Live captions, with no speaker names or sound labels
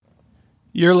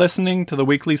You're listening to the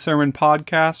weekly sermon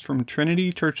podcast from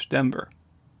Trinity Church Denver.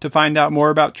 To find out more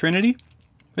about Trinity,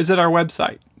 visit our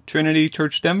website,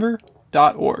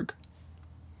 trinitychurchdenver.org.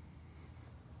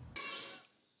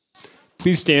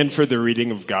 Please stand for the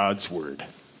reading of God's Word.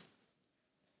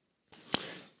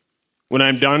 When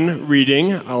I'm done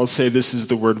reading, I'll say, "This is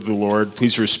the word of the Lord."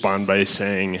 Please respond by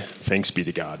saying, "Thanks be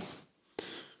to God."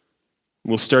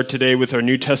 We'll start today with our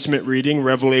New Testament reading,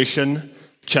 Revelation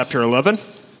chapter 11.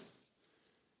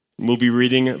 We'll be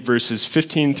reading verses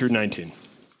 15 through 19.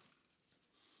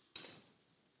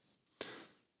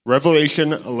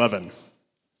 Revelation 11.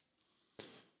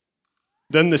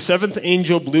 Then the seventh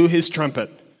angel blew his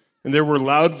trumpet, and there were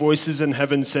loud voices in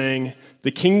heaven saying, "The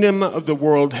kingdom of the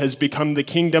world has become the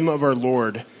kingdom of our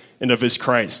Lord and of his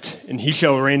Christ, and he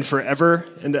shall reign forever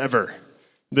and ever."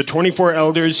 The 24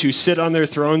 elders who sit on their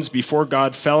thrones before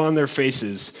God fell on their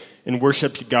faces and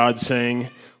worshipped God,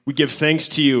 saying, "We give thanks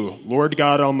to you, Lord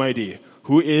God Almighty,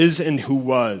 who is and who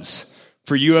was,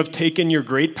 for you have taken your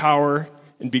great power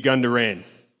and begun to reign.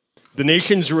 The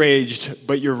nations raged,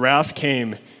 but your wrath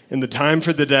came, and the time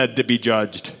for the dead to be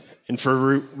judged, and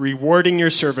for rewarding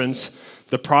your servants,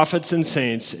 the prophets and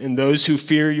saints, and those who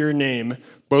fear your name,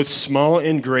 both small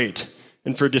and great,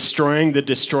 and for destroying the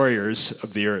destroyers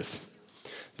of the earth."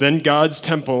 Then God's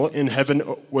temple in heaven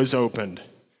was opened,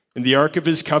 and the ark of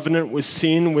his covenant was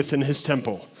seen within his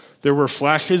temple. There were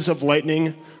flashes of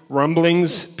lightning,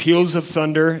 rumblings, peals of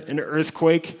thunder, an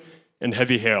earthquake, and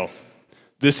heavy hail.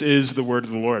 This is the word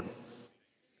of the Lord.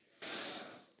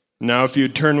 Now if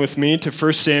you'd turn with me to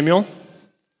 1 Samuel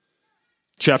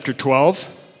chapter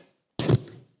 12.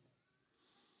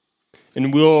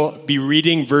 And we'll be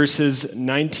reading verses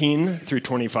 19 through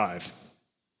 25.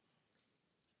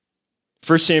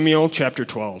 1 Samuel chapter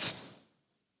 12.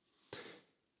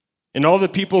 And all the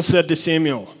people said to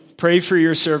Samuel, "Pray for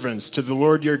your servants to the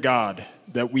Lord your God,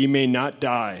 that we may not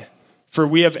die. For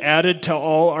we have added to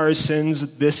all our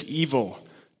sins this evil,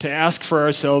 to ask for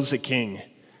ourselves a king."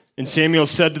 And Samuel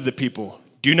said to the people,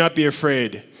 "Do not be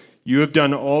afraid. You have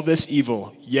done all this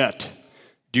evil, yet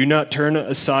do not turn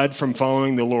aside from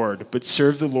following the Lord, but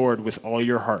serve the Lord with all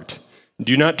your heart.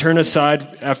 Do not turn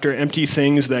aside after empty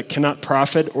things that cannot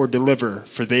profit or deliver,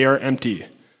 for they are empty.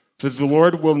 For the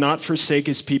Lord will not forsake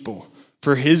his people,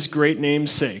 for his great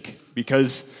name's sake,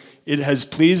 because it has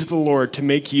pleased the Lord to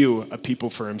make you a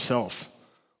people for himself.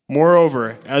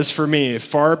 Moreover, as for me,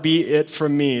 far be it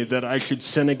from me that I should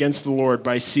sin against the Lord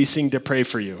by ceasing to pray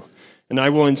for you, and I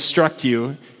will instruct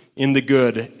you in the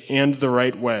good and the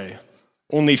right way.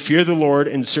 Only fear the Lord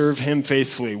and serve him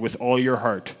faithfully with all your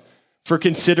heart. For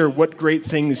consider what great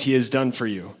things he has done for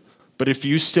you. But if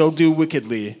you still do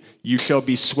wickedly, you shall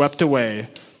be swept away,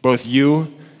 both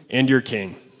you and your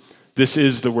king." This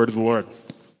is the word of the Lord.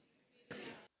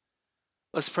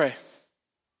 Let's pray.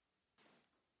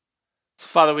 So,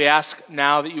 Father, we ask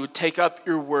now that you would take up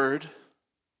your word,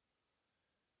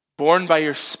 born by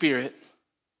your Spirit,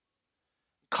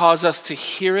 cause us to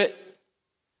hear it,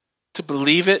 to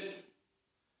believe it,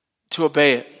 to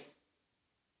obey it.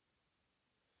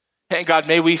 And God,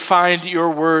 may we find your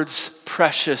words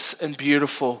precious and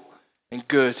beautiful and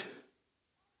good.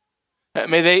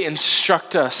 May they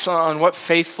instruct us on what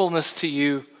faithfulness to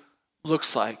you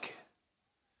looks like.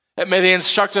 May they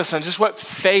instruct us on just what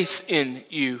faith in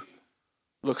you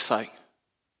looks like.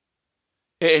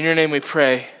 In your name we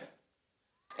pray.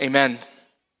 Amen.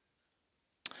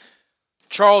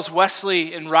 Charles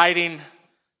Wesley, in writing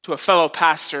to a fellow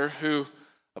pastor who,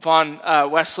 upon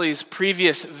Wesley's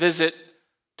previous visit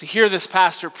to hear this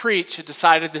pastor preach, had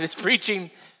decided that his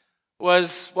preaching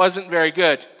wasn't very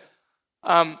good,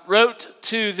 wrote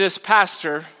to this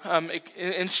pastor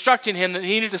instructing him that he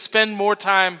needed to spend more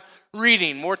time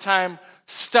reading, more time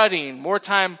studying, more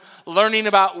time learning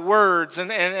about words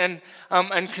and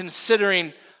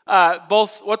considering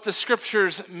both what the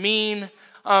scriptures mean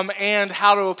and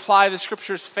how to apply the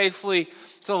scriptures faithfully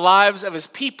to the lives of his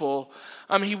people.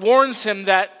 He warns him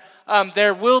that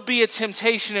there will be a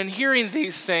temptation in hearing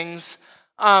these things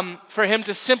for him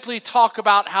to simply talk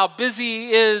about how busy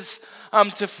he is,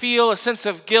 to feel a sense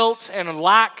of guilt and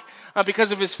lack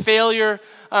because of his failure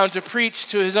to preach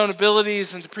to his own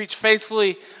abilities and to preach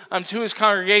faithfully to his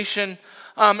congregation.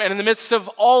 And in the midst of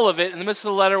all of it, in the midst of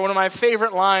the letter, one of my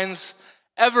favorite lines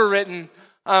ever written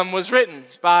was written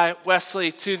by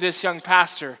Wesley to this young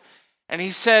pastor. And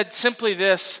he said simply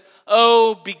this,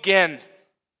 "Oh, begin."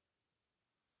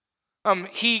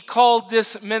 He called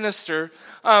this minister,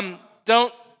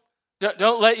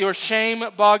 don't let your shame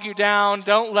bog you down.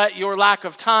 Don't let your lack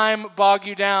of time bog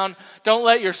you down. Don't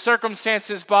let your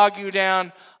circumstances bog you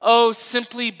down. Oh,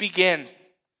 simply begin.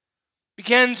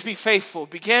 Begin to be faithful.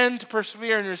 Begin to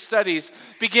persevere in your studies.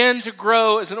 Begin to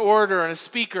grow as an orator and a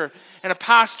speaker and a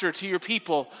pastor to your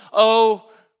people. Oh,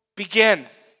 begin.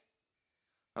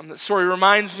 That story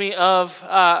reminds me of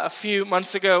a few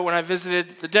months ago when I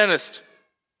visited the dentist.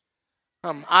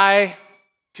 If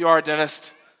you are a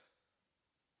dentist,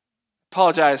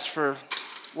 apologize for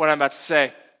what I'm about to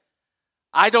say.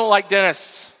 I don't like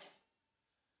dentists.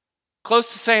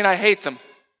 Close to saying I hate them.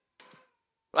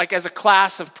 Like as a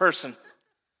class of person.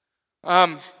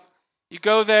 You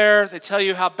go there, they tell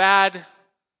you how bad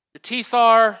your teeth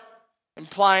are,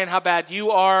 implying how bad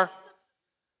you are.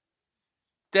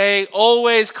 They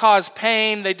always cause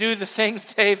pain. They do the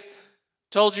things they've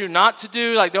told you not to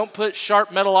do, like don't put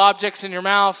sharp metal objects in your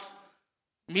mouth.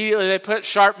 Immediately they put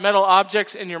sharp metal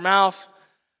objects in your mouth.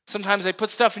 Sometimes they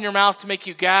put stuff in your mouth to make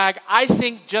you gag. I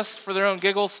think just for their own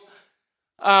giggles.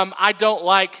 I don't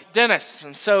like dentists.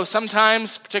 And so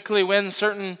sometimes, particularly when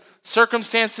certain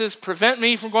circumstances prevent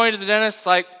me from going to the dentist,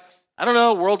 like, I don't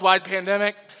know, worldwide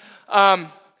pandemic,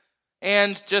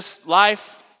 and just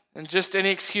life, and just any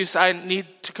excuse I need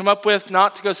to come up with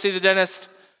not to go see the dentist,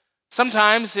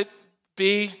 sometimes it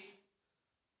be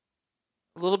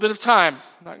a little bit of time.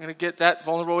 I'm not going to get that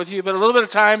vulnerable with you, but a little bit of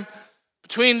time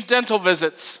between dental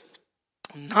visits.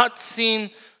 Not seeing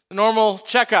the normal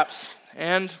checkups.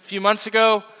 And a few months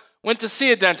ago, went to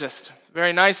see a dentist.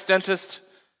 Very nice dentist.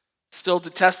 Still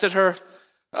detested her.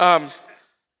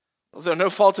 Although no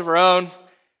fault of her own.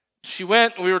 She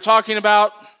went, we were talking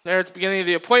about there at the beginning of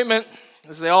the appointment,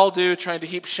 as they all do, trying to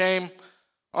heap shame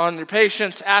on your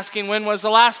patients, asking when was the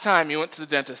last time you went to the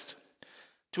dentist.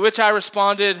 To which I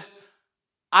responded,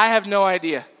 I have no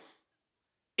idea.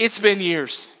 It's been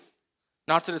years.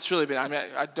 Not that it's really been,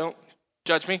 I don't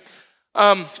judge me.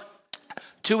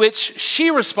 To which she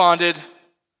responded,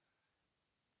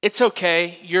 it's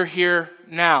okay, you're here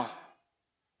now.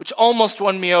 Which almost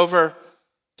won me over.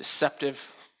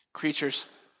 Deceptive creatures.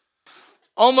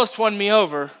 Almost won me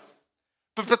over.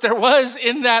 But there was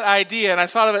in that idea, and I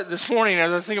thought of it this morning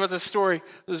as I was thinking about this story.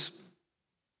 I was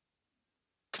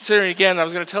considering again, I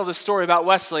was going to tell this story about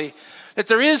Wesley, that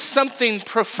there is something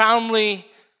profoundly,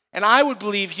 and I would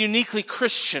believe uniquely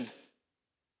Christian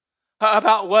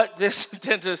about what this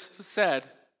dentist said.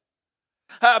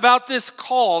 About this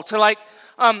call to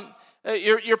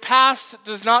your past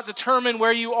does not determine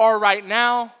where you are right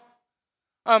now.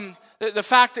 The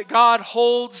fact that God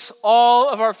holds all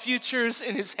of our futures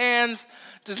in his hands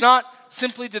does not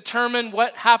simply determine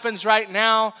what happens right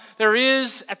now. There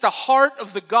is at the heart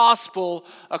of the gospel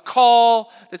a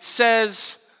call that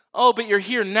says, oh, but you're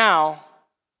here now,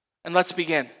 and let's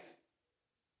begin.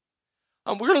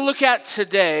 We're going to look at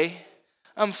today,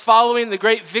 following the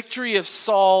great victory of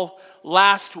Saul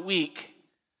last week,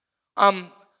 a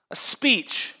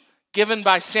speech given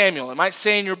by Samuel. It might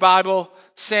say in your Bible,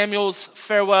 Samuel's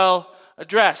farewell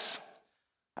address.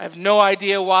 I have no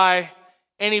idea why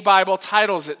any Bible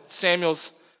titles it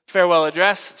Samuel's farewell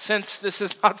address, since this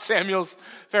is not Samuel's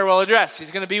farewell address.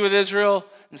 He's going to be with Israel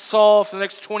and Saul for the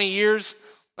next 20 years.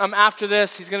 After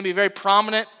this, he's going to be very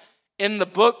prominent in the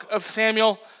book of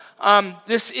Samuel.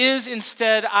 This is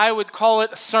instead, I would call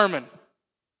it a sermon.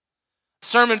 A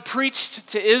sermon preached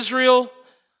to Israel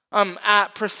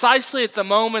precisely at the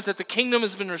moment that the kingdom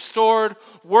has been restored,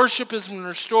 worship has been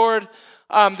restored,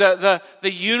 the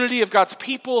unity of God's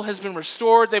people has been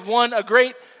restored. They've won a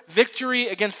great victory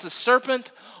against the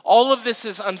serpent. All of this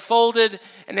is unfolded,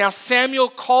 and now Samuel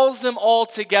calls them all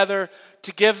together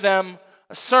to give them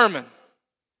a sermon.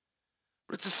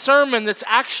 But it's a sermon that's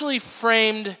actually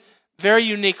framed very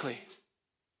uniquely.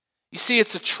 You see,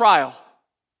 it's a trial.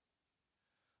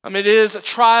 It is a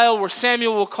trial where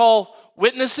Samuel will call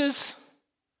witnesses,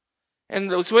 and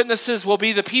those witnesses will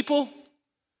be the people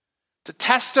to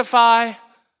testify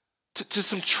to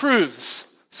some truths,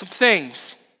 some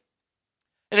things.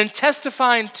 And in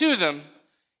testifying to them,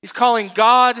 he's calling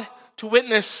God to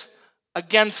witness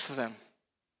against them.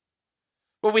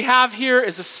 What we have here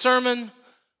is a sermon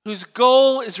whose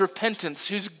goal is repentance,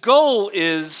 whose goal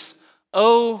is,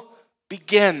 oh,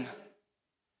 begin.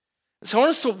 So I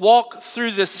want us to walk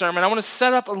through this sermon. I want to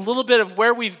set up a little bit of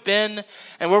where we've been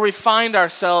and where we find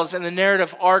ourselves in the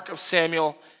narrative arc of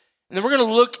Samuel. And then we're going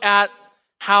to look at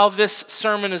how this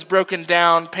sermon is broken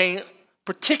down, paying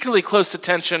particularly close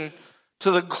attention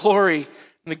to the glory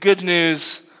and the good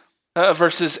news of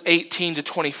verses 18 to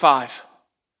 25.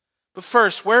 But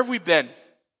first, where have we been?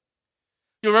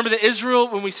 You remember that Israel,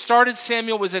 when we started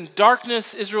Samuel, was in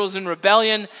darkness. Israel is in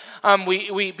rebellion.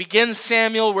 We begin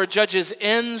Samuel where Judges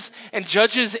ends, and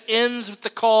Judges ends with the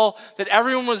call that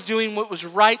everyone was doing what was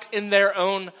right in their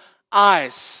own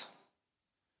eyes.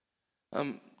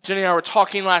 Jenny and I were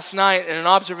talking last night, and an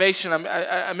observation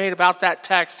I made about that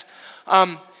text.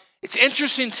 It's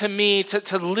interesting to me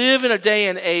to live in a day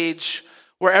and age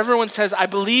where everyone says, I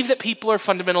believe that people are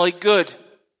fundamentally good.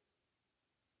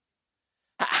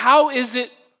 How is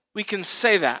it we can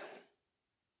say that?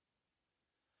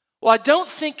 Well, I don't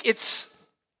think it's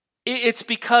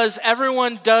because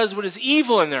everyone does what is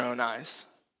evil in their own eyes.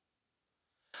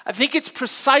 I think it's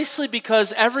precisely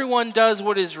because everyone does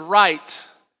what is right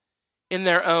in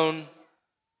their own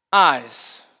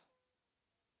eyes.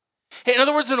 In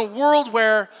other words, in a world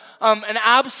where an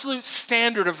absolute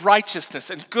standard of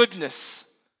righteousness and goodness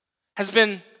has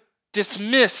been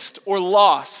dismissed or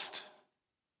lost,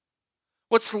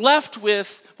 what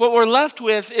we're left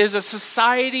with is a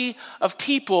society of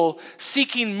people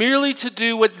seeking merely to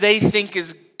do what they think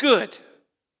is good.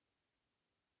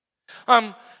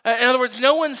 In other words,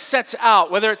 no one sets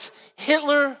out, whether it's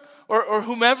Hitler or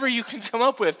whomever you can come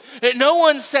up with, no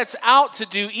one sets out to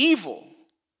do evil.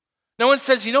 No one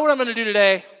says, you know what I'm going to do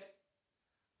today?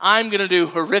 I'm going to do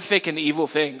horrific and evil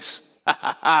things.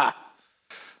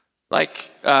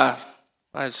 Like, I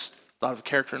just thought of a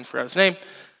character and forgot his name.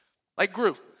 Like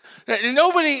Gru.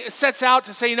 Nobody sets out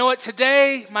to say, you know what,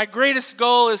 today my greatest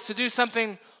goal is to do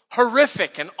something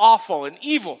horrific and awful and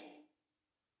evil.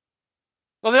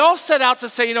 Well, they all set out to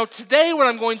say, you know, today what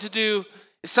I'm going to do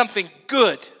is something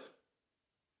good.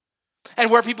 And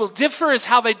where people differ is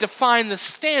how they define the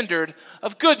standard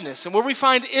of goodness. And where we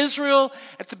find Israel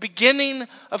at the beginning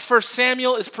of 1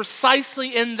 Samuel is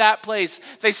precisely in that place.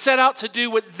 They set out to do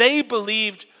what they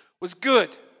believed was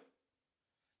good.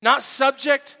 Not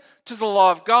subject to the law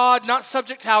of God, not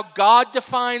subject to how God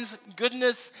defines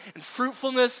goodness and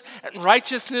fruitfulness and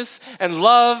righteousness and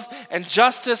love and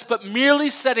justice, but merely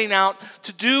setting out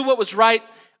to do what was right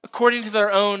according to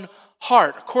their own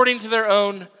heart, according to their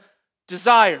own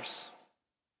desires.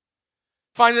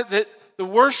 Find that the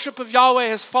worship of Yahweh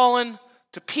has fallen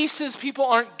to pieces. People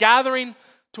aren't gathering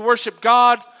to worship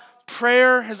God.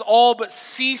 Prayer has all but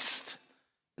ceased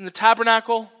in the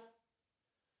tabernacle.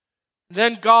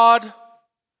 Then God,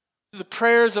 through the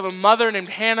prayers of a mother named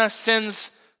Hannah,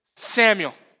 sends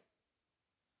Samuel.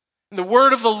 And the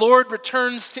word of the Lord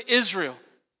returns to Israel.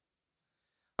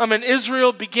 And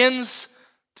Israel begins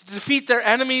to defeat their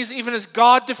enemies, even as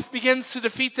God begins to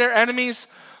defeat their enemies.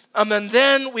 And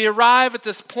then we arrive at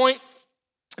this point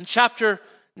in chapter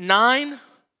 9,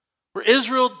 where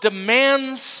Israel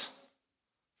demands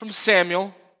from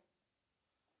Samuel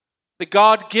that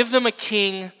God give them a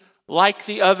king like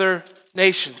the other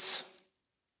nations.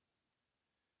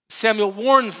 Samuel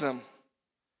warns them,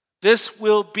 this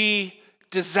will be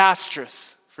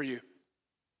disastrous for you.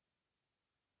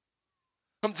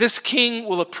 This king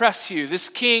will oppress you. This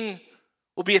king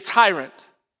will be a tyrant.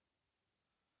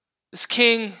 This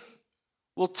king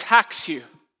will tax you.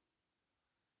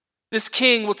 This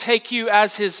king will take you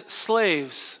as his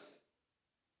slaves.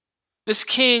 This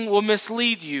king will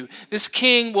mislead you. This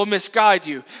king will misguide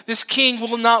you. This king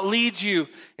will not lead you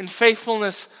in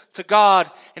faithfulness to God,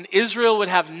 and Israel would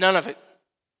have none of it.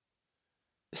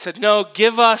 They said, no,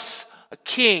 give us a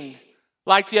king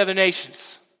like the other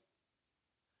nations.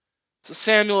 So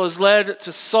Samuel is led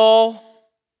to Saul.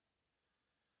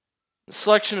 The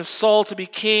selection of Saul to be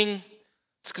king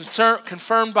is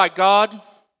confirmed by God,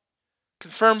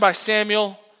 confirmed by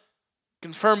Samuel,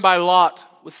 confirmed by Lot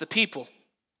with the people.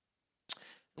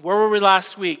 Where were we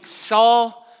last week?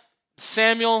 Saul,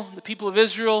 Samuel, the people of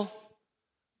Israel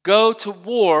go to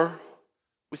war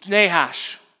with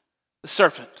Nahash, the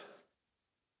serpent.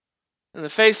 In the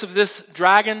face of this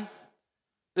dragon,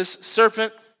 this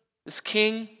serpent, this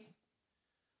king,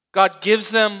 God gives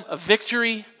them a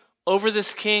victory over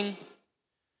this king.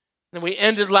 And we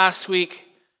ended last week,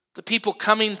 the people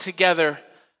coming together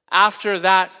after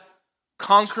that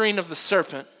conquering of the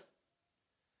serpent,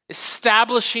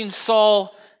 establishing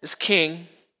Saul as king,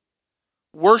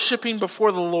 worshiping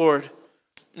before the Lord,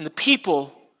 and the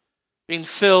people being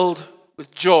filled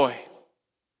with joy.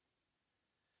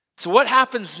 So what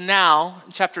happens now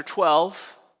in chapter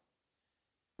 12?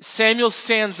 Samuel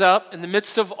stands up in the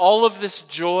midst of all of this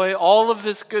joy, all of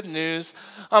this good news,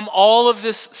 all of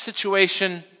this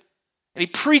situation, and he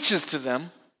preaches to them.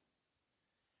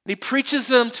 And he preaches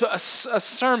them to a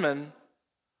sermon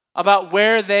about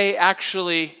where they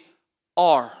actually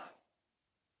are,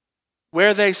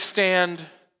 where they stand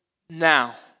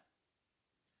now.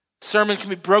 The sermon can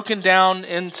be broken down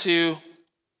into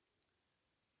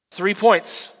 3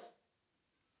 points.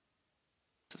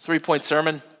 It's a 3-point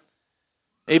sermon.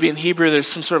 Maybe in Hebrew there's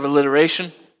some sort of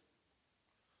alliteration.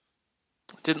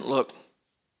 It didn't look.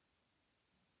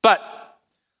 But,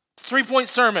 3-point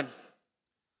sermon.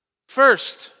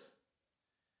 First,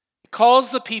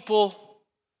 calls the people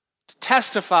to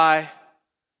testify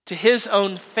to his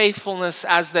own faithfulness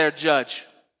as their judge.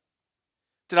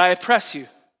 Did I oppress you?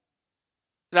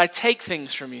 Did I take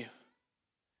things from you?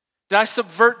 Did I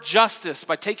subvert justice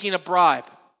by taking a bribe?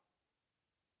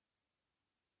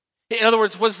 In other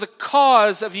words, was the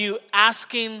cause of you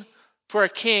asking for a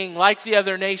king like the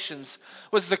other nations,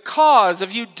 was the cause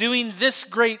of you doing this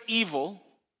great evil,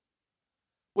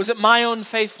 was it my own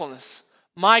faithfulness,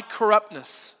 my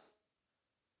corruptness,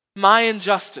 my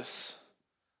injustice,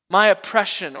 my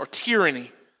oppression or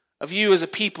tyranny of you as a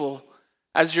people,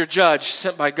 as your judge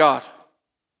sent by God?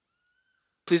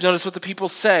 Please notice what the people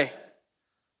say.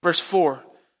 Verse 4,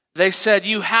 they said,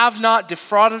 you have not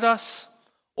defrauded us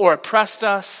or oppressed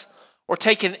us or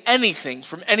taken anything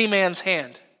from any man's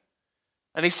hand.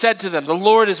 And he said to them, the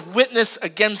Lord is witness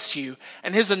against you,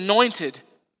 and his anointed,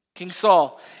 King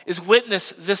Saul, is witness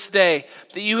this day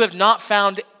that you have not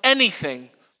found anything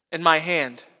in my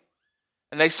hand.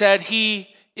 And they said, he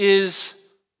is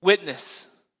witness.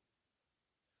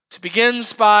 So it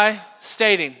begins by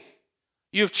stating,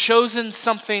 you have chosen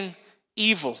something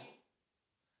evil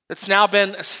that's now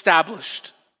been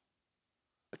established,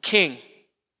 a king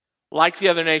like the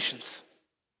other nations.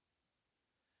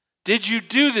 Did you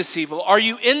do this evil? Are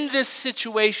you in this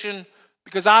situation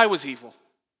because I was evil?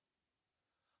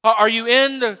 Are you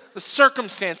in the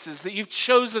circumstances that you've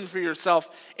chosen for yourself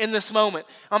in this moment?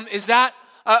 Was that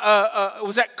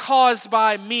caused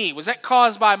by me? Was that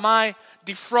caused by my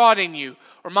defrauding you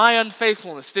or my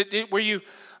unfaithfulness? Were you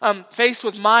faced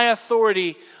with my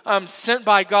authority sent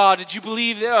by God? Did you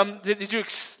believe?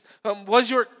 Was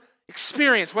your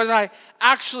experience, was I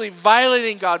actually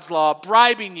violating God's law,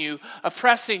 bribing you,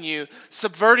 oppressing you,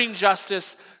 subverting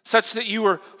justice, such that you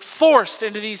were forced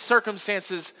into these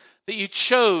circumstances that you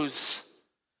chose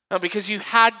because you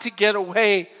had to get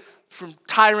away from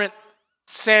tyrant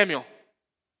Samuel?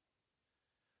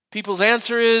 People's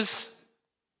answer is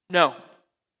no.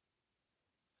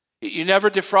 You never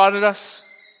defrauded us.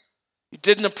 You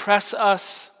didn't oppress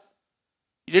us.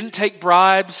 You didn't take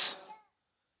bribes.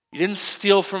 You didn't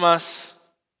steal from us.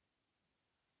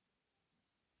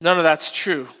 None of that's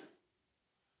true.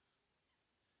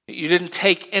 You didn't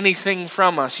take anything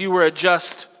from us. You were a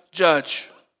just judge.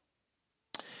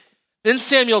 Then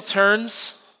Samuel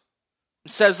turns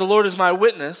and says, the Lord is my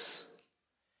witness.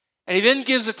 And he then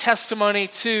gives a testimony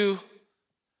to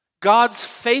God's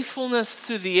faithfulness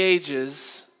through the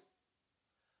ages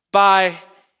by,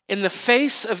 in the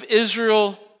face of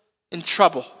Israel in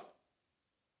trouble,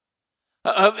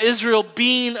 of Israel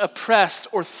being oppressed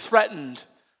or threatened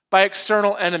by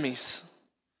external enemies.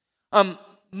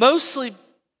 Most of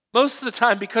the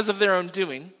time because of their own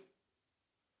doing.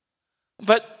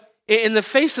 But in the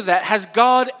face of that, has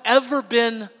God ever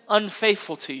been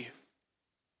unfaithful to you?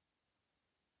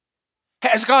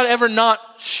 Has God ever not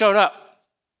showed up?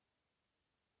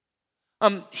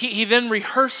 He then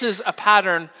rehearses a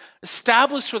pattern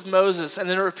established with Moses, and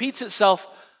then it repeats itself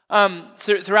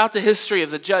throughout the history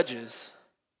of the judges.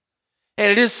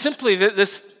 And it is simply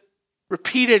this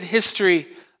repeated history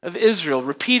of Israel,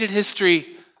 repeated history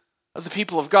of the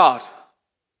people of God.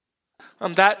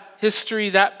 That history,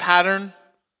 that pattern,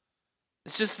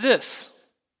 it's just this.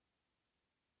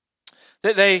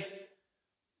 That they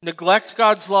neglect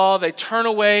God's law, they turn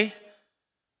away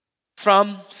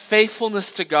from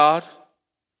faithfulness to God.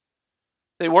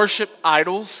 They worship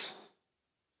idols.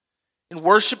 In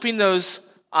worshiping those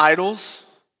idols,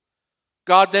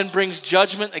 God then brings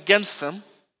judgment against them. And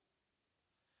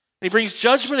he brings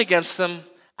judgment against them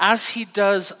as he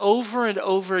does over and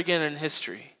over again in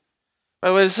history. By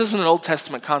the way, this isn't an Old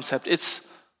Testament concept. It's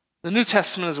the New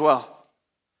Testament as well.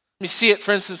 We see it,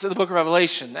 for instance, in the book of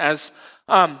Revelation as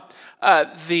God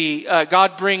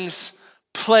brings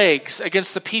plagues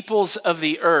against the peoples of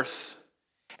the earth.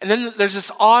 And then there's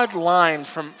this odd line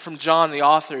from John, the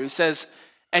author, who says,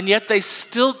 and yet they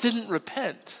still didn't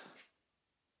repent.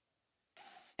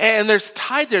 And there's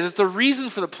tied there that the reason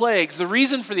for the plagues, the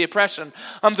reason for the oppression,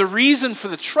 the reason for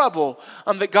the trouble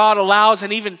that God allows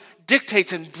and even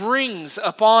dictates and brings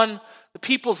upon the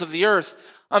peoples of the earth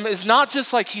is not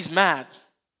just like he's mad.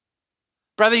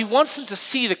 Rather, he wants them to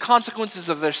see the consequences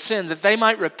of their sin, that they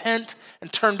might repent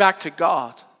and turn back to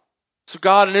God. So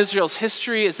God in Israel's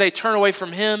history, as they turn away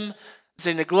from him, as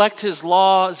they neglect his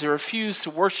law, as they refuse to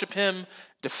worship him,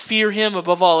 to fear him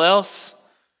above all else,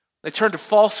 they turn to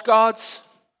false gods.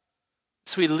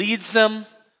 So he leads them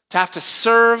to have to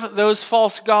serve those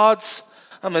false gods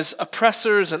as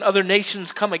oppressors and other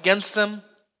nations come against them.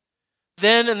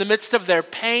 Then in the midst of their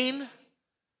pain,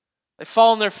 they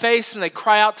fall on their face and they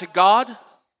cry out to God.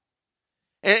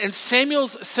 And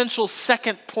Samuel's essential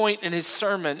second point in his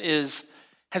sermon is,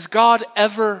 has God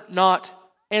ever not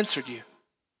answered you?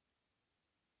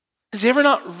 Has he ever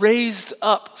not raised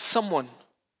up someone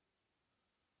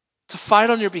to fight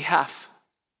on your behalf?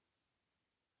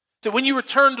 That when you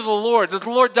return to the Lord, that the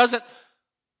Lord doesn't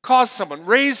cause someone,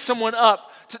 raise someone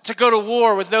up to go to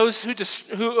war with those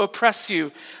who oppress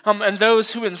you and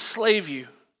those who enslave you.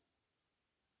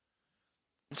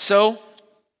 And so,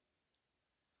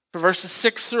 for verses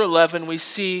 6 through 11, we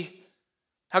see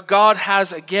how God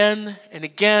has again and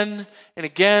again and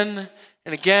again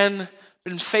and again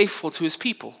been faithful to his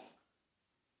people.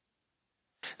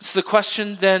 So the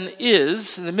question then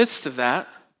is, in the midst of that,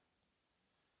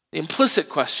 the implicit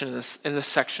question in this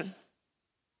section,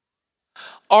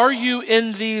 are you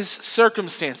in these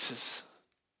circumstances,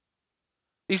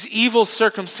 these evil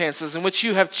circumstances in which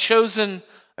you have chosen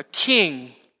a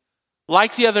king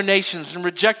like the other nations and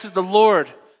rejected the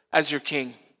Lord as your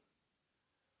king?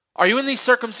 Are you in these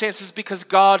circumstances because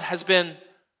God has been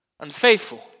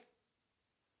unfaithful?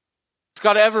 Has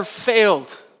God ever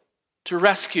failed to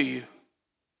rescue you,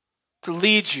 to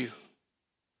lead you,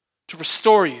 to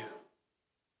restore you?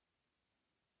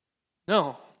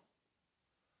 No.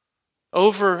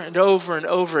 Over and over and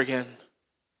over again,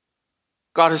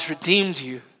 God has redeemed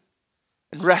you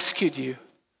and rescued you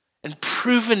and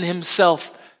proven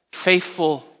himself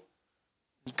faithful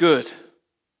and good.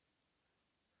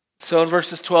 So in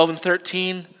verses 12 and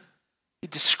 13, he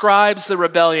describes the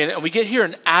rebellion, and we get here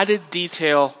an added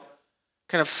detail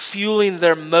kind of fueling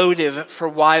their motive for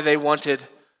why they wanted a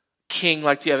king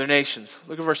like the other nations.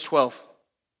 Look at verse 12.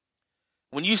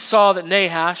 When you saw that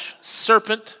Nahash,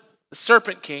 the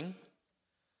serpent king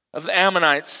of the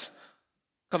Ammonites,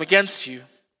 come against you,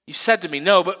 you said to me,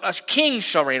 no, but a king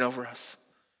shall reign over us,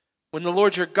 when the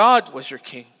Lord your God was your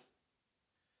king.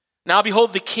 Now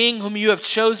behold, the king whom you have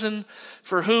chosen,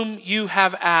 for whom you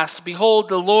have asked. Behold,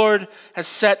 the Lord has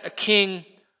set a king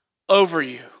over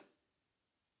you.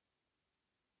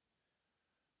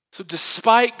 So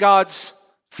despite God's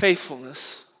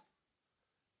faithfulness,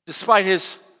 despite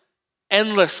his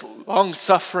endless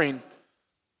long-suffering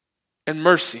and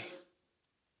mercy,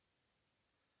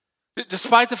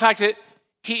 despite the fact that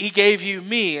he gave you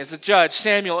me as a judge,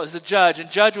 Samuel as a judge,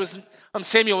 and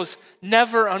Samuel was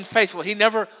never unfaithful. He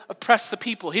never oppressed the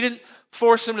people. He didn't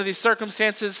force them to these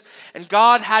circumstances, and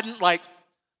God hadn't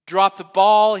dropped the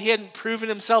ball. He hadn't proven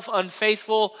himself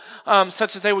unfaithful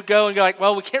such that they would go and go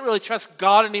well, we can't really trust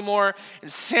God anymore. And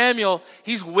Samuel,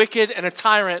 he's wicked and a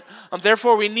tyrant.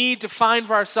 Therefore, we need to find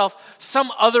for ourselves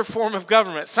some other form of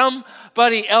government,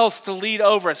 somebody else to lead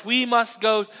over us. We must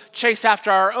go chase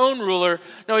after our own ruler.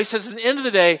 No, he says, at the end of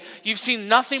the day, you've seen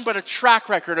nothing but a track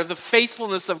record of the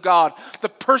faithfulness of God, the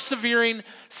persevering,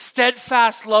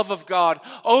 steadfast love of God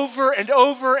over and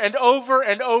over and over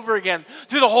and over again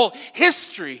through the whole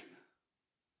history.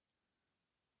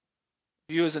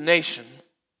 You as a nation.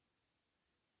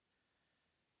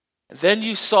 And then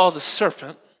you saw the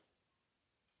serpent,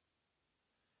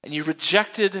 and you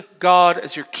rejected God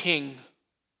as your king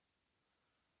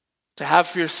to have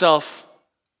for yourself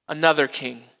another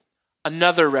king,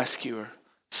 another rescuer,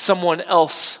 someone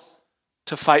else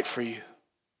to fight for you,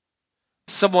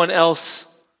 someone else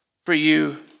for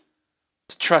you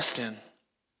to trust in.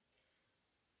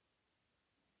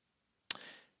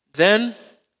 Then,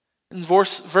 in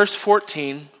verse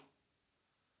 14,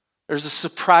 there's a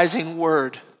surprising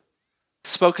word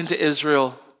spoken to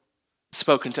Israel,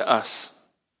 spoken to us.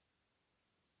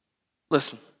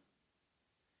 Listen.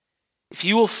 If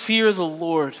you will fear the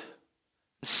Lord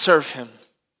and serve him,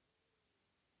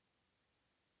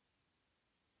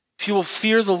 if you will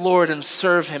fear the Lord and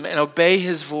serve him and obey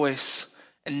his voice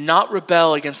and not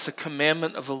rebel against the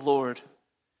commandment of the Lord,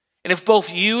 and if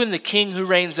both you and the king who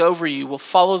reigns over you will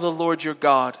follow the Lord your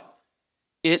God,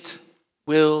 it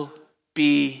will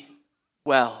be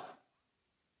well.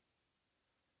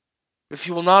 If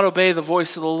you will not obey the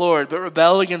voice of the Lord, but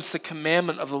rebel against the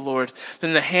commandment of the Lord,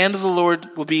 then the hand of the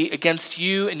Lord will be against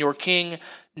you and your king.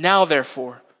 Now,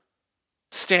 therefore,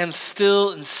 stand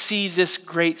still and see this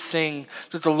great thing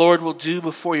that the Lord will do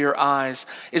before your eyes.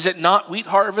 Is it not wheat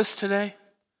harvest today?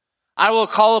 I will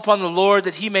call upon the Lord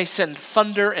that he may send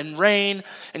thunder and rain,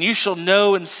 and you shall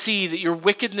know and see that your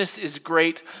wickedness is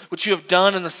great, which you have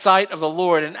done in the sight of the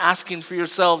Lord, in asking for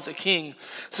yourselves a king.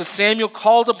 So Samuel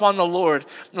called upon the Lord,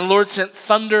 and the Lord sent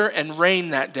thunder and rain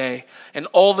that day, and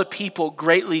all the people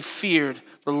greatly feared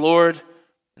the Lord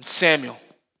and Samuel.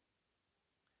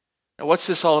 Now, what's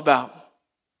this all about?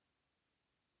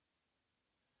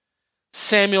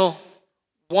 Samuel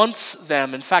wants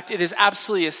them. In fact, it is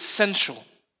absolutely essential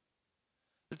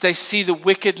that they see the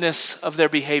wickedness of their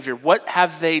behavior. What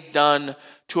have they done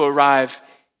to arrive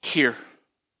here?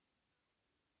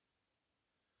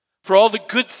 For all the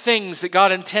good things that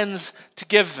God intends to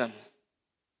give them,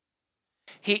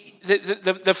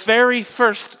 the very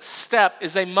first step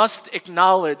is they must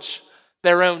acknowledge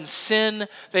their own sin.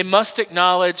 They must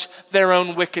acknowledge their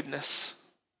own wickedness.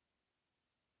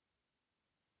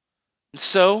 And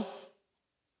so,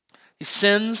 he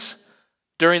sends,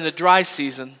 during the dry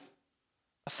season,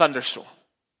 a thunderstorm.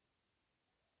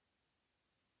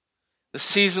 The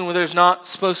season where there's not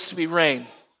supposed to be rain.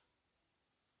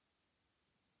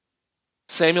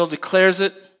 Samuel declares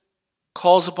it,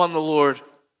 calls upon the Lord,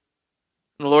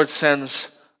 and the Lord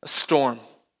sends a storm.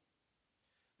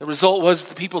 The result was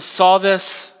the people saw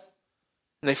this,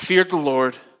 and they feared the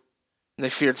Lord, and they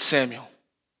feared Samuel.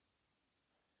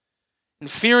 And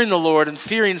fearing the Lord and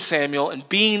fearing Samuel and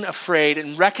being afraid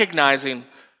and recognizing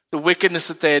the wickedness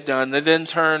that they had done, they then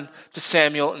turn to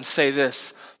Samuel and say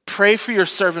this: "Pray for your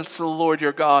servants to the Lord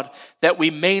your God, that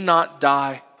we may not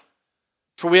die.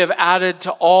 For we have added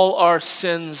to all our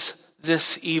sins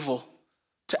this evil,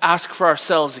 to ask for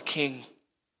ourselves a king."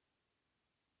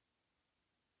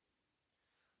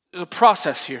 There's a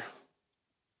process here.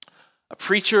 A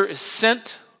preacher is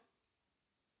sent.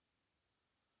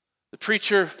 The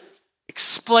preacher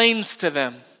explains to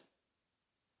them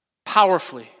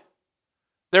powerfully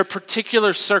their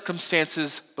particular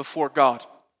circumstances before God.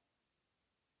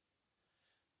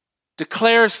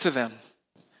 Declares to them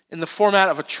in the format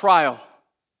of a trial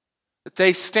that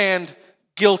they stand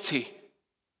guilty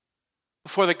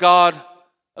before the God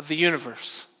of the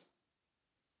universe.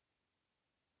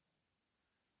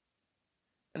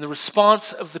 And the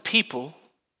response of the people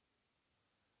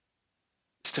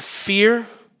is to fear,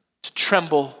 to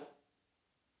tremble,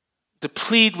 to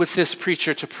plead with this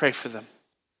preacher to pray for them.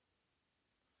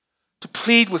 To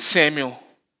plead with Samuel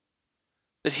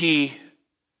that he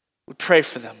would pray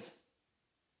for them.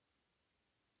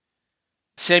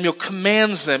 Samuel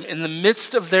commands them in the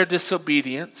midst of their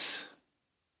disobedience,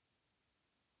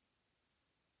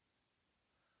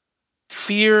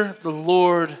 fear the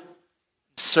Lord and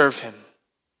serve him.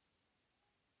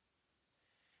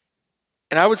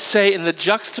 And I would say in the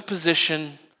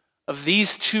juxtaposition of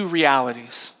these two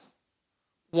realities,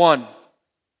 one,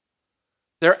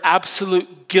 their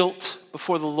absolute guilt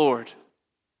before the Lord.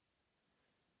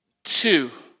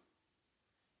 Two,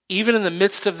 even in the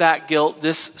midst of that guilt,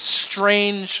 this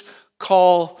strange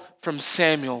call from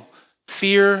Samuel,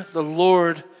 fear the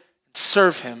Lord and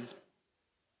serve him.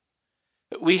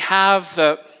 We have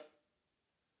the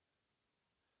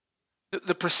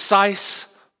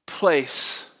precise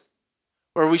place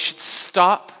where we should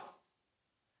stop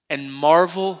and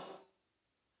marvel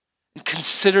and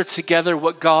consider together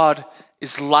what God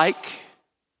is like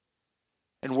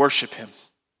and worship him.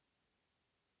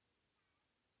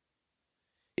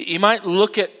 You might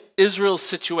look at Israel's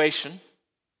situation.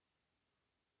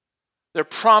 They're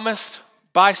promised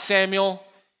by Samuel,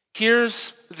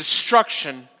 here's the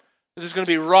destruction that is going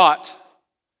to be wrought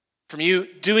from you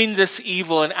doing this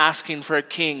evil and asking for a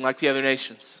king like the other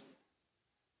nations.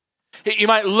 You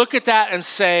might look at that and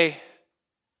say,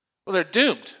 well, they're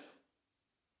doomed.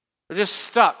 They're just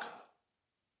stuck.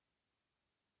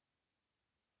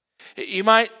 You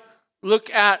might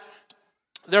look at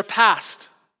their past.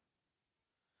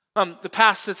 The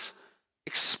past that's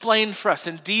explained for us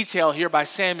in detail here by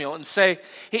Samuel, and say,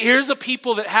 here's a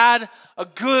people that had a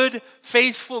good,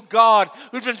 faithful God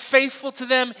who'd been faithful to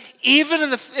them even in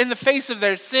the face of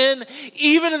their sin,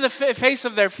 even in the face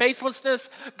of their faithlessness.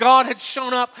 God had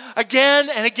shown up again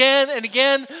and again and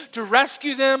again to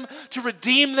rescue them, to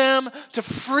redeem them, to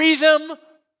free them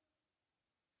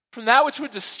from that which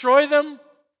would destroy them.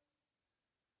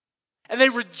 And they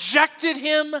rejected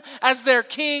him as their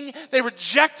king. They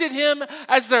rejected him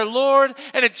as their Lord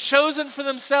and had chosen for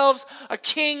themselves a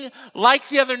king like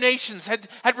the other nations, had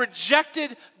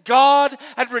rejected God,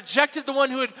 had rejected the one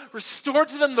who had restored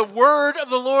to them the word of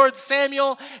the Lord,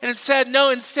 Samuel, and had said, no,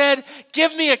 instead,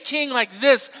 give me a king like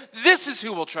this. This is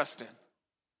who we'll trust in.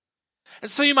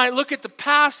 And so you might look at the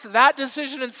past, that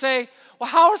decision, and say, well,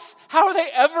 how are they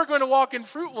ever going to walk in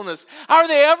fruitfulness? How are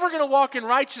they ever going to walk in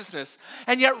righteousness?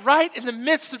 And yet right in the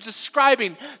midst of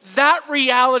describing that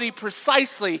reality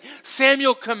precisely,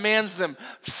 Samuel commands them,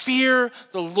 fear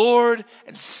the Lord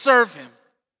and serve him.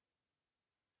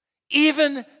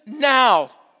 Even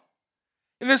now,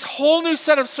 in this whole new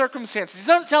set of circumstances. He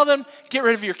doesn't tell them, get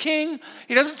rid of your king.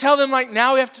 He doesn't tell them, like,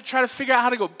 now we have to try to figure out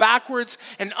how to go backwards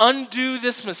and undo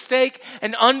this mistake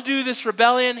and undo this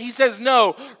rebellion. He says,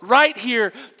 no, right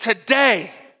here,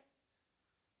 today,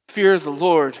 fear the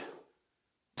Lord,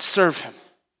 serve him.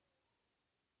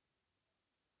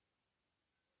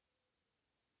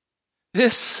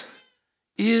 This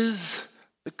is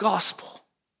the gospel.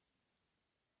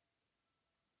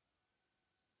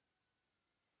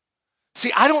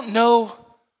 See, I don't know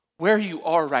where you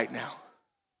are right now.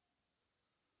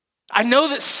 I know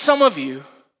that some of you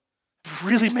have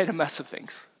really made a mess of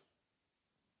things.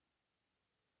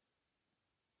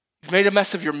 You've made a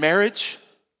mess of your marriage.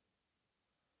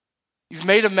 You've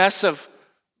made a mess of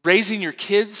raising your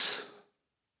kids.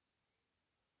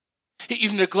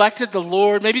 You've neglected the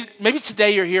Lord. Maybe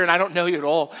today you're here and I don't know you at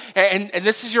all. And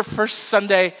this is your first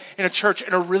Sunday in a church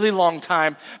in a really long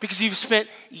time because you've spent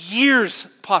years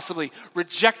possibly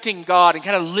rejecting God and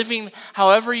kind of living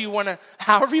however you want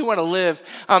to live.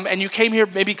 And you came here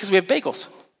maybe because we have bagels.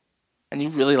 And you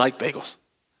really like bagels.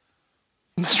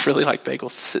 You must really like bagels to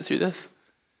sit through this.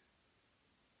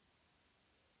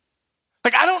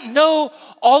 Like, I don't know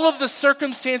all of the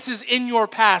circumstances in your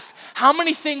past, how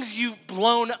many things you've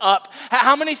blown up,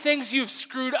 how many things you've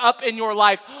screwed up in your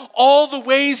life, all the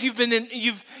ways you've been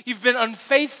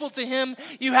unfaithful to him,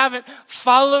 you haven't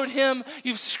followed him,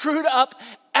 you've screwed up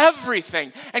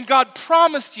everything. And God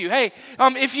promised you, hey,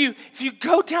 if you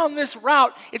go down this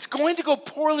route, it's going to go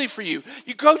poorly for you.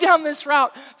 You go down this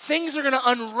route, things are going to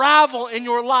unravel in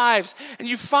your lives. And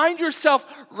you find yourself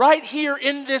right here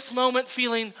in this moment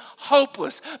feeling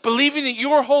hopeless, believing that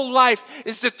your whole life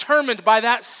is determined by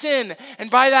that sin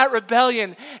and by that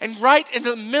rebellion. And right in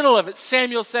the middle of it,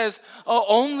 Samuel says, oh,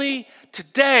 only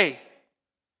today,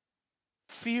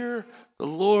 fear the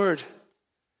Lord,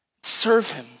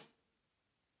 serve him.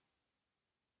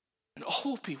 And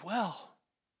all will be well.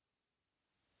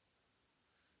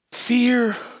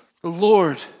 Fear the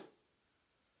Lord.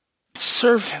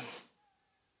 Serve him.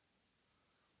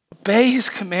 Obey his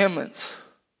commandments.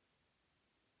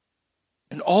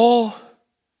 And all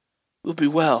will be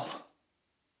well.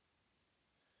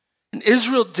 And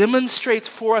Israel demonstrates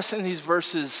for us in these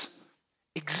verses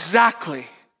exactly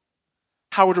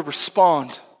how we're to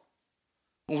respond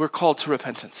when we're called to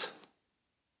repentance.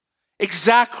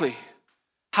 Exactly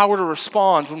how we're to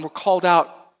respond when we're called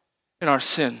out in our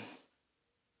sin.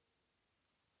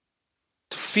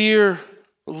 To fear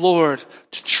the Lord,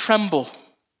 to tremble,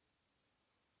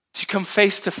 to come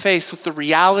face to face with the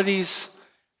realities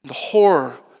and the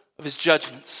horror of his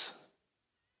judgments.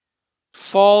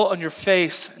 Fall on your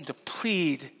face and to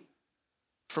plead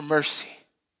for mercy.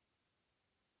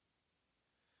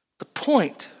 The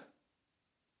point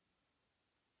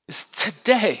is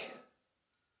today.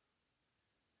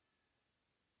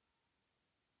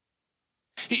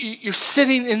 You're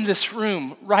sitting in this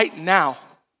room right now.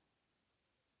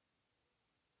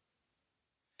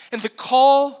 And the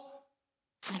call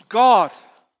from God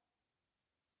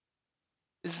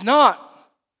is not,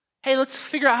 hey, let's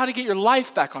figure out how to get your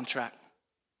life back on track.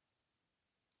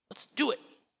 Let's do it.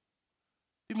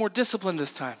 Be more disciplined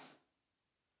this time.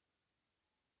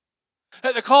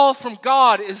 The call from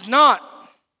God is not,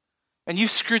 and you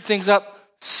screwed things up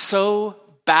so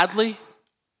badly,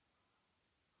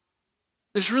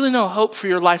 there's really no hope for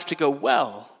your life to go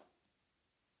well.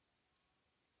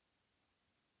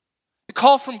 The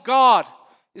call from God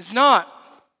is not,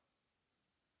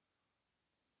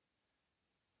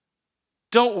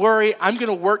 don't worry, I'm going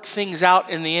to work things out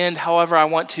in the end however I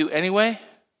want to anyway.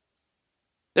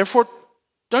 Therefore,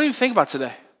 don't even think about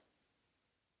today.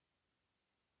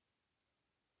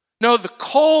 No, the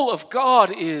call of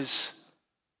God is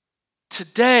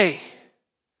today,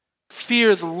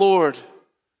 fear the Lord.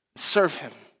 Serve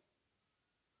him.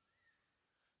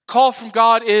 Call from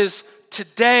God is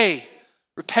today,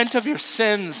 repent of your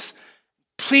sins,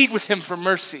 plead with him for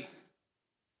mercy.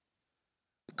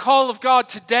 The call of God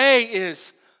today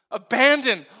is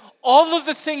abandon all of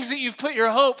the things that you've put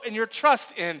your hope and your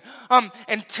trust in.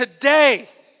 And today,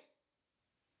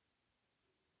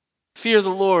 fear the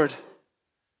Lord,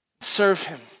 serve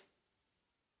him.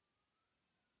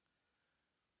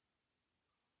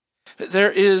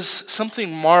 There is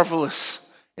something marvelous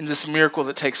in this miracle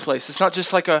that takes place. It's not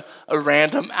just like a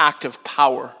random act of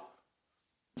power.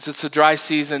 It's a dry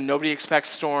season. Nobody expects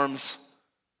storms.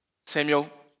 Samuel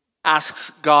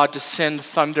asks God to send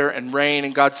thunder and rain,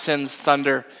 and God sends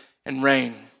thunder and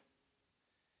rain.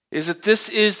 Is that this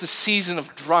is the season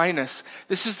of dryness.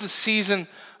 This is the season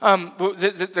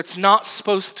that's not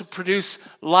supposed to produce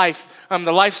life.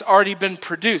 The life's already been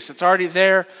produced. It's already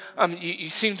there. You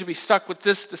seem to be stuck with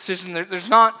this decision. There's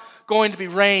not going to be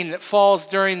rain that falls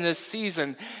during this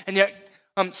season. And yet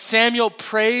Samuel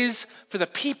prays for the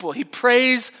people. He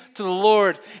prays to the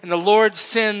Lord, and the Lord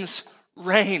sends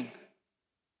rain.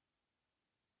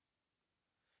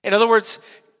 In other words,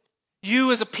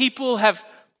 you as a people have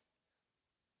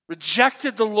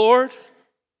rejected the Lord.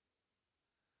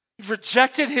 You've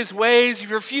rejected his ways.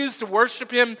 You've refused to worship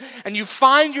him. And you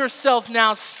find yourself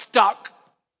now stuck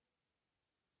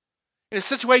in a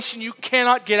situation you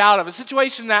cannot get out of. A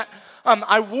situation that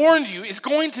I warned you is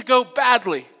going to go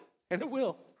badly. And it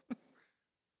will.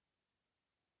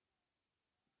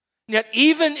 Yet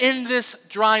even in this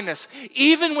dryness,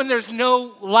 even when there's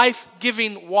no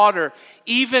life-giving water,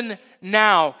 even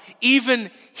now, even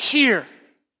here,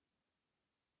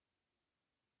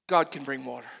 God can bring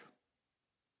water.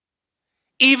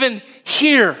 Even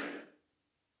here,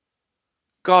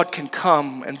 God can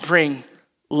come and bring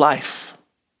life.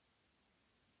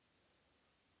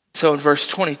 So in verse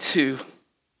 22,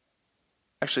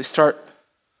 actually start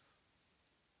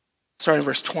in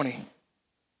verse 20.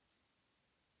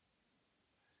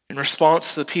 In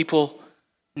response to the people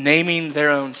naming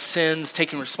their own sins,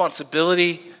 taking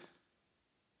responsibility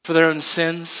for their own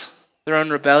sins, their own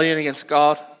rebellion against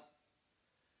God,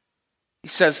 he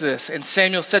says this, and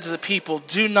Samuel said to the people,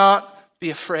 do not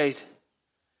be afraid.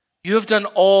 You have done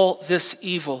all this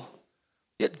evil,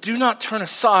 yet do not turn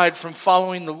aside from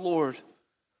following the Lord,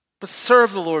 but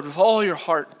serve the Lord with all your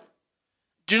heart.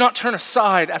 Do not turn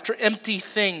aside after empty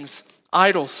things,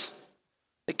 idols,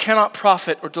 that cannot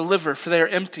profit or deliver, for they are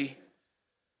empty.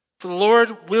 For the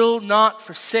Lord will not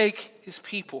forsake his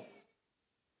people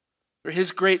for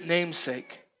his great name's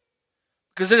sake,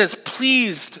 because it has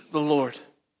pleased the Lord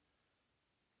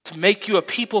to make you a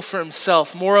people for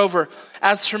himself. Moreover,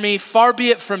 as for me, far be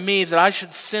it from me that I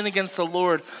should sin against the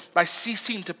Lord by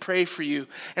ceasing to pray for you.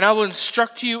 And I will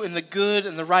instruct you in the good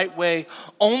and the right way.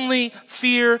 Only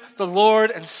fear the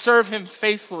Lord and serve him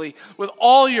faithfully with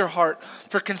all your heart.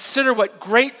 For consider what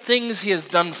great things he has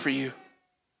done for you.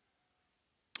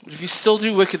 But if you still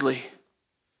do wickedly, you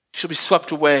shall be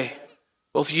swept away,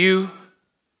 both you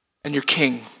and your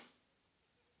king.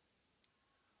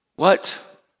 What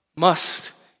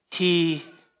must he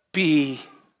be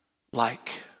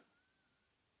like?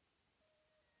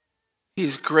 He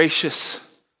is gracious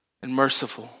and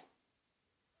merciful,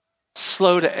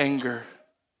 slow to anger,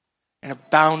 and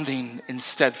abounding in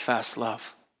steadfast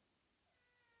love.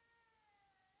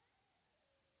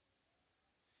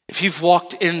 If you've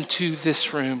walked into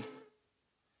this room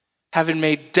having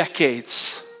made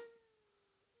decades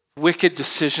of wicked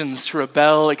decisions to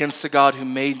rebel against the God who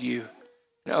made you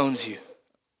and owns you,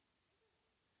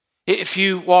 if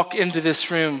you walk into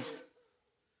this room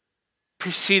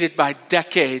preceded by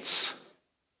decades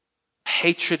of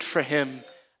hatred for him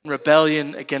and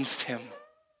rebellion against him,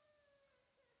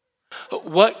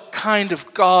 what kind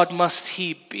of God must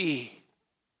he be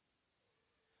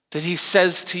that he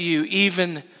says to you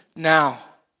even now,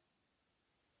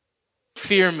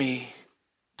 fear me,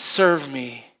 serve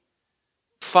me,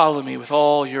 follow me with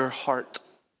all your heart?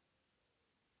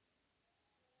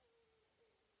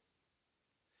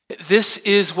 This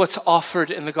is what's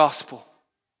offered in the gospel.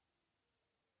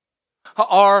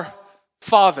 Our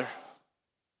Father,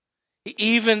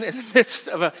 even in the midst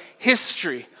of a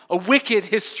history, a wicked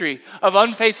history of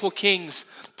unfaithful kings,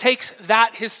 takes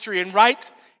that history and right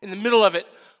in the middle of it,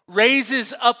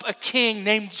 raises up a king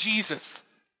named Jesus,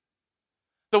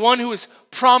 the one who was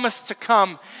promised to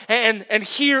come. And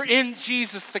here in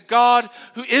Jesus, the God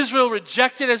who Israel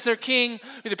rejected as their king,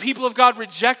 who the people of God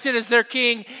rejected as their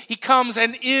king, he comes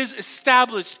and is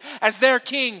established as their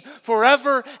king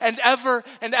forever and ever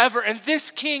and ever. And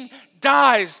this king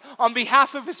dies on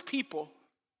behalf of his people.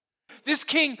 This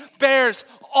king bears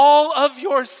all of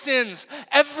your sins,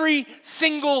 every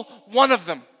single one of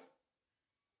them.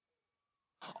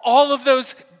 All of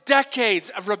those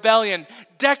decades of rebellion,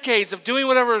 decades of doing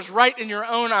whatever is right in your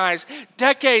own eyes,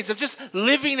 decades of just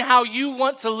living how you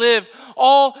want to live,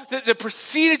 all that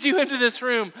preceded you into this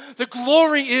room. The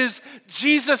glory is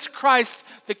Jesus Christ,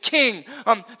 the King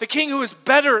who is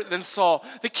better than Saul,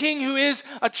 the King who is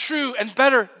a true and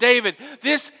better David.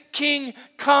 This King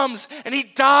comes and he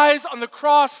dies on the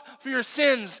cross for your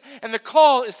sins, and the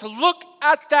call is to look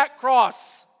at that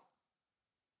cross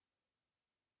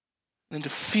and to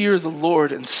fear the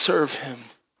Lord and serve him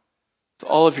with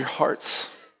all of your hearts.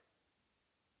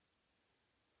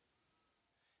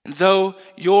 And though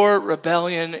your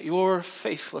rebellion, your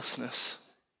faithlessness,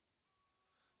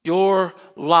 your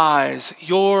lies,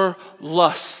 your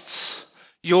lusts,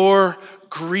 your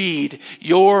greed,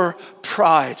 your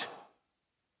pride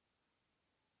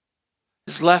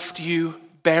has left you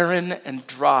barren and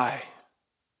dry,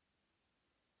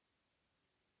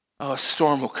 a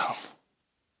storm will come.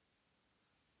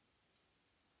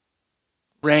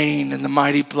 Rain and the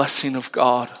mighty blessing of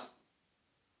God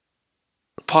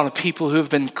upon a people who have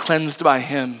been cleansed by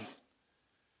him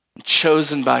and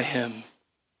chosen by him,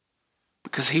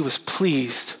 because he was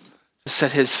pleased to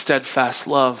set his steadfast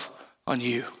love on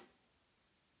you.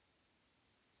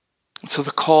 And so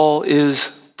the call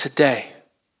is today,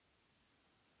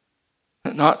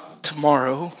 not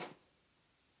tomorrow,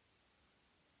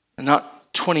 and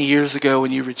not 20 years ago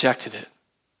when you rejected it.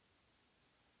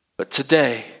 But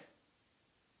today,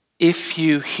 if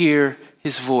you hear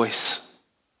his voice,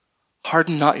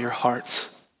 harden not your hearts.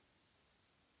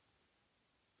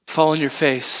 Fall on your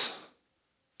face,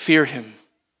 fear him,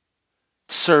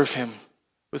 serve him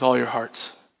with all your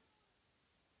hearts.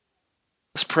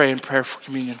 Let's pray in prayer for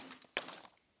communion.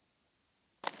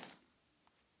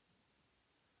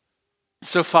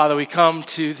 So, Father, we come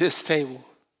to this table.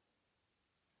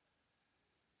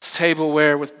 This table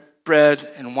where with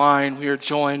bread and wine we are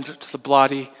joined to the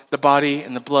body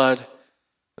and the blood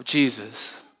of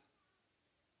Jesus.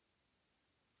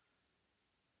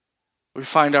 We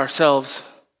find ourselves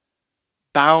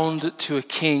bound to a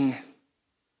king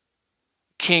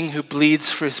who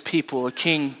bleeds for his people, a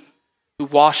king who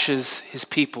washes his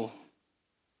people,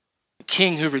 a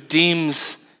king who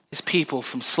redeems his people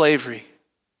from slavery,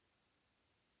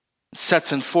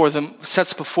 sets before them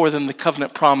the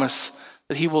covenant promise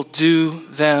that he will do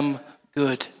them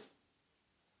good.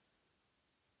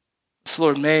 So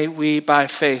Lord, may we by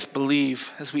faith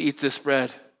believe as we eat this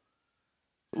bread,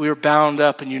 we are bound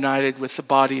up and united with the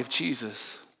body of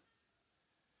Jesus.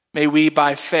 May we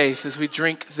by faith as we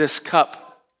drink this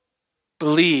cup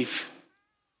believe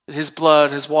that his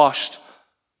blood has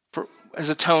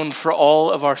atoned for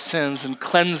all of our sins and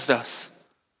cleansed us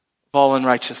of all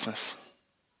unrighteousness.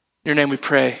 In your name we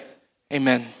pray,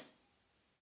 amen.